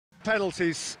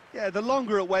Penalties. Yeah, the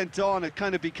longer it went on, it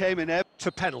kind of became inevitable.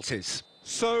 To penalties.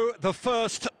 So, the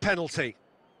first penalty.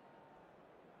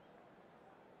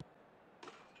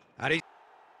 And he...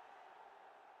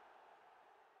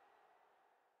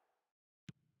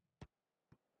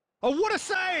 Oh, what a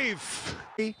save!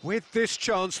 With this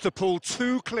chance to pull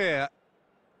two clear.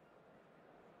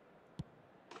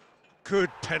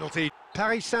 Good penalty.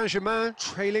 Paris Saint-Germain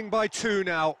trailing by 2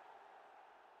 now.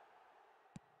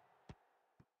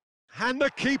 And the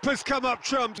keeper's come up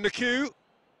trumps in the queue.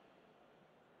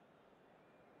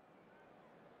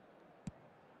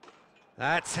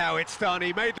 That's how it's done.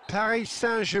 He made... Paris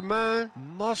Saint-Germain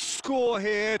must score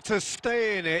here to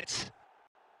stay in it.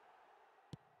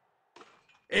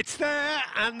 It's there,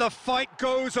 and the fight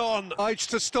goes on. Obliged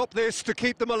to stop this to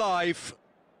keep them alive.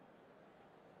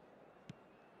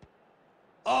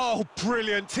 Oh,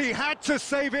 brilliant. He had to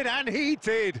save it, and he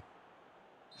did.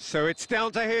 So it's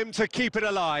down to him to keep it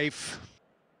alive.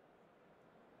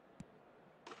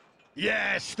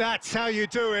 Yes, that's how you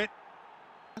do it.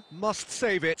 Must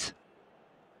save it.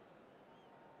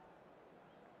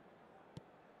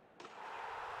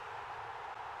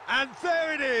 And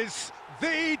there it is,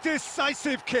 the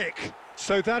decisive kick.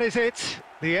 So that is it,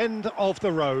 the end of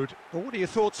the road. Well, what are your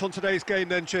thoughts on today's game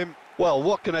then, Jim? Well,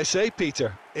 what can I say,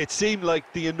 Peter? It seemed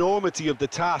like the enormity of the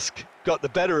task got the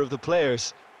better of the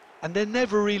players, and they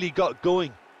never really got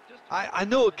going. I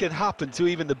know it can happen to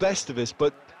even the best of us,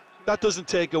 but that doesn't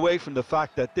take away from the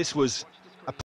fact that this was